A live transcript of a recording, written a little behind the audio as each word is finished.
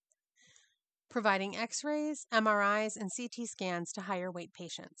providing X-rays, MRIs, and CT scans to higher weight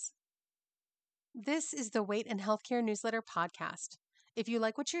patients. This is the Weight and Healthcare Newsletter podcast. If you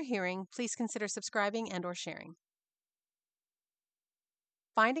like what you're hearing, please consider subscribing and/or sharing.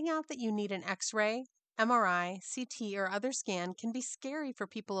 Finding out that you need an X-ray, MRI, CT, or other scan can be scary for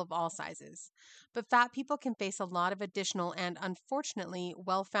people of all sizes, but fat people can face a lot of additional and, unfortunately,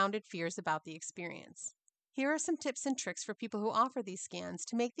 well-founded fears about the experience. Here are some tips and tricks for people who offer these scans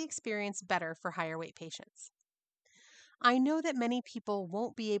to make the experience better for higher weight patients. I know that many people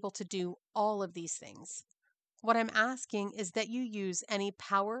won't be able to do all of these things. What I'm asking is that you use any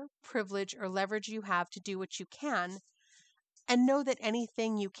power, privilege, or leverage you have to do what you can, and know that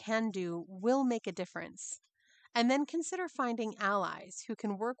anything you can do will make a difference. And then consider finding allies who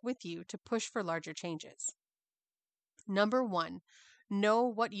can work with you to push for larger changes. Number 1, know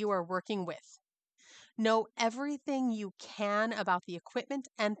what you are working with. Know everything you can about the equipment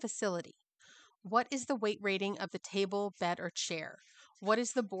and facility. What is the weight rating of the table, bed, or chair? What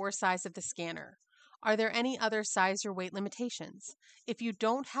is the bore size of the scanner? Are there any other size or weight limitations? If you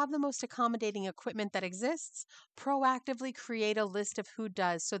don't have the most accommodating equipment that exists, proactively create a list of who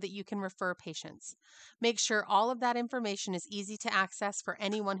does so that you can refer patients. Make sure all of that information is easy to access for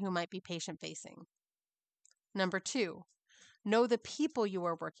anyone who might be patient-facing. Number 2, know the people you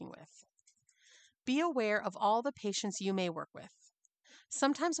are working with. Be aware of all the patients you may work with.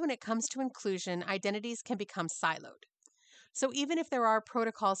 Sometimes when it comes to inclusion, identities can become siloed. So even if there are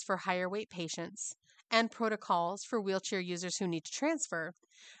protocols for higher weight patients and protocols for wheelchair users who need to transfer,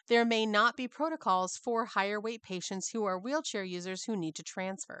 there may not be protocols for higher weight patients who are wheelchair users who need to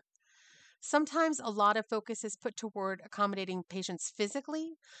transfer. Sometimes a lot of focus is put toward accommodating patients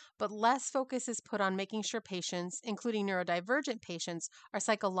physically, but less focus is put on making sure patients, including neurodivergent patients, are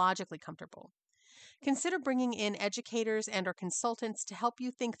psychologically comfortable. Consider bringing in educators and/or consultants to help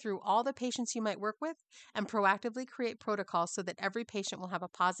you think through all the patients you might work with and proactively create protocols so that every patient will have a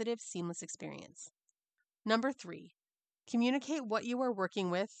positive, seamless experience. Number 3, communicate what you are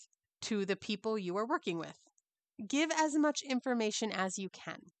working with to the people you are working with. Give as much information as you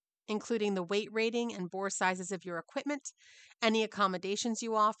can, including the weight rating and bore sizes of your equipment, any accommodations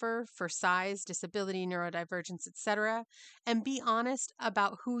you offer for size, disability, neurodivergence, etc., and be honest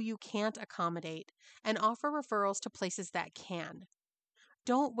about who you can't accommodate and offer referrals to places that can.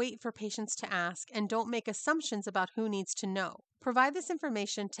 Don't wait for patients to ask and don't make assumptions about who needs to know. Provide this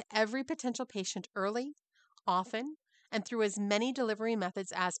information to every potential patient early, often, and through as many delivery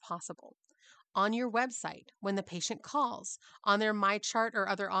methods as possible. On your website, when the patient calls, on their MyChart or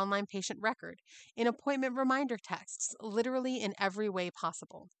other online patient record, in appointment reminder texts, literally in every way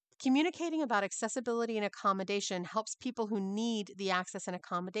possible. Communicating about accessibility and accommodation helps people who need the access and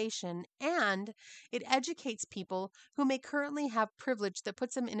accommodation, and it educates people who may currently have privilege that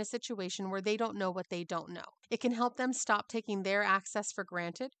puts them in a situation where they don't know what they don't know. It can help them stop taking their access for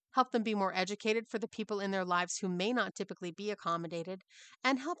granted, help them be more educated for the people in their lives who may not typically be accommodated,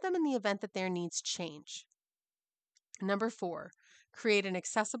 and help them in the event that their needs change. Number 4, create an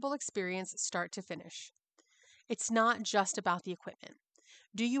accessible experience start to finish. It's not just about the equipment.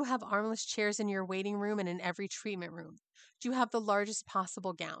 Do you have armless chairs in your waiting room and in every treatment room? Do you have the largest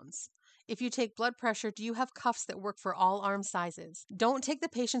possible gowns? If you take blood pressure, do you have cuffs that work for all arm sizes? Don't take the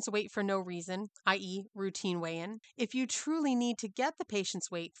patient's weight for no reason, i.e. routine weigh-in. If you truly need to get the patient's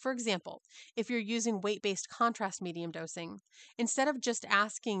weight, for example, if you're using weight-based contrast medium dosing, instead of just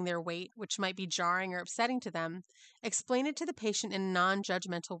asking their weight, which might be jarring or upsetting to them, explain it to the patient in a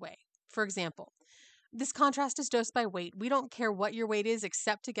non-judgmental way. For example, this contrast is dosed by weight. We don't care what your weight is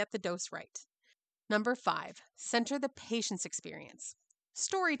except to get the dose right. Number 5, center the patient's experience.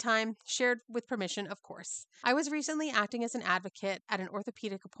 Story time, shared with permission, of course. I was recently acting as an advocate at an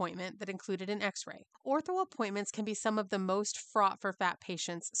orthopedic appointment that included an X-ray. Ortho appointments can be some of the most fraught for fat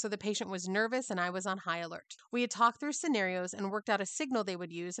patients, so the patient was nervous and I was on high alert. We had talked through scenarios and worked out a signal they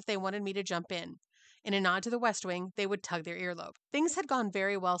would use if they wanted me to jump in. In a nod to the West Wing, they would tug their earlobe. Things had gone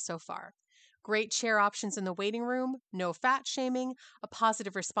very well so far. Great chair options in the waiting room, no fat shaming, a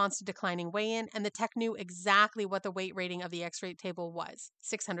positive response to declining weigh-in, and the tech knew exactly what the weight rating of the X-ray table was,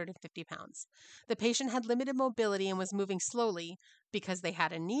 650 pounds. The patient had limited mobility and was moving slowly because they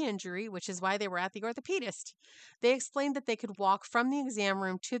had a knee injury, which is why they were at the orthopedist. They explained that they could walk from the exam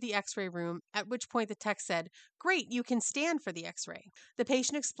room to the X-ray room, at which point the tech said, "Great, you can stand for the X-ray." The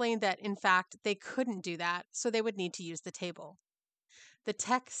patient explained that, in fact, they couldn't do that, so they would need to use the table. The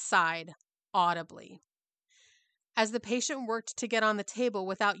tech sighed audibly. As the patient worked to get on the table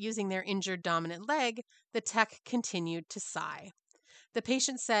without using their injured dominant leg, the tech continued to sigh. The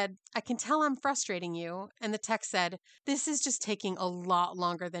patient said, "I can tell I'm frustrating you," and the tech said, "This is just taking a lot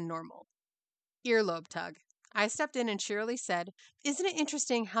longer than normal." Earlobe tug. I stepped in and cheerily said, "Isn't it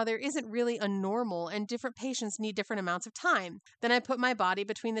interesting how there isn't really a normal and different patients need different amounts of time?" Then I put my body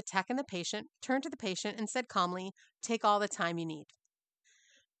between the tech and the patient, turned to the patient, and said calmly, "Take all the time you need."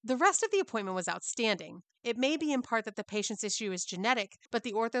 The rest of the appointment was outstanding. It may be in part that the patient's issue is genetic, but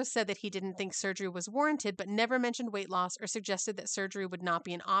the ortho said that he didn't think surgery was warranted, but never mentioned weight loss or suggested that surgery would not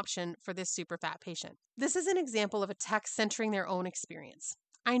be an option for this super fat patient. This is an example of a tech centering their own experience.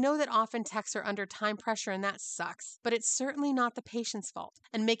 I know that often techs are under time pressure and that sucks, but it's certainly not the patient's fault.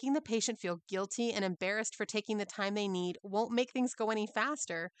 And making the patient feel guilty and embarrassed for taking the time they need won't make things go any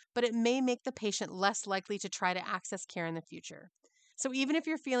faster, but it may make the patient less likely to try to access care in the future. So even if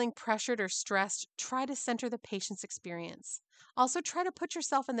you're feeling pressured or stressed, try to center the patient's experience. Also, try to put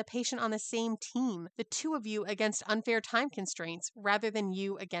yourself and the patient on the same team, the two of you against unfair time constraints rather than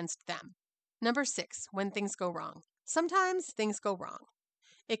you against them. Number 6, when things go wrong. Sometimes things go wrong.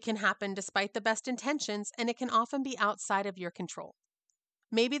 It can happen despite the best intentions, and it can often be outside of your control.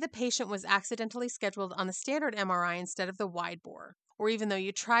 Maybe the patient was accidentally scheduled on the standard MRI instead of the wide bore. Or even though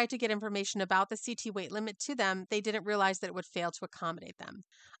you tried to get information about the CT weight limit to them, they didn't realize that it would fail to accommodate them.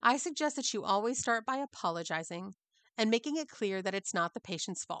 I suggest that you always start by apologizing and making it clear that it's not the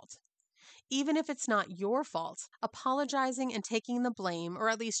patient's fault. Even if it's not your fault, apologizing and taking the blame, or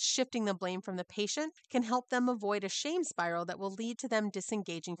at least shifting the blame from the patient, can help them avoid a shame spiral that will lead to them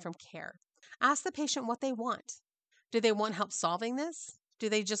disengaging from care. Ask the patient what they want. Do they want help solving this? Do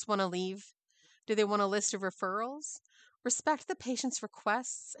they just want to leave? Do they want a list of referrals? Respect the patient's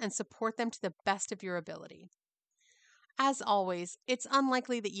requests and support them to the best of your ability. As always, it's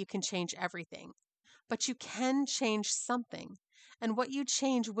unlikely that you can change everything, but you can change something, and what you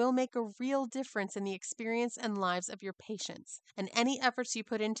change will make a real difference in the experience and lives of your patients, and any efforts you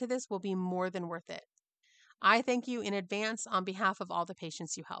put into this will be more than worth it. I thank you in advance on behalf of all the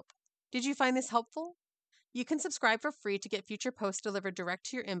patients you help. Did you find this helpful? You can subscribe for free to get future posts delivered direct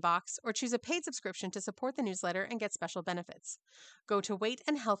to your inbox, or choose a paid subscription to support the newsletter and get special benefits. Go to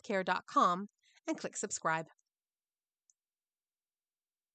weightandhealthcare.com and click subscribe.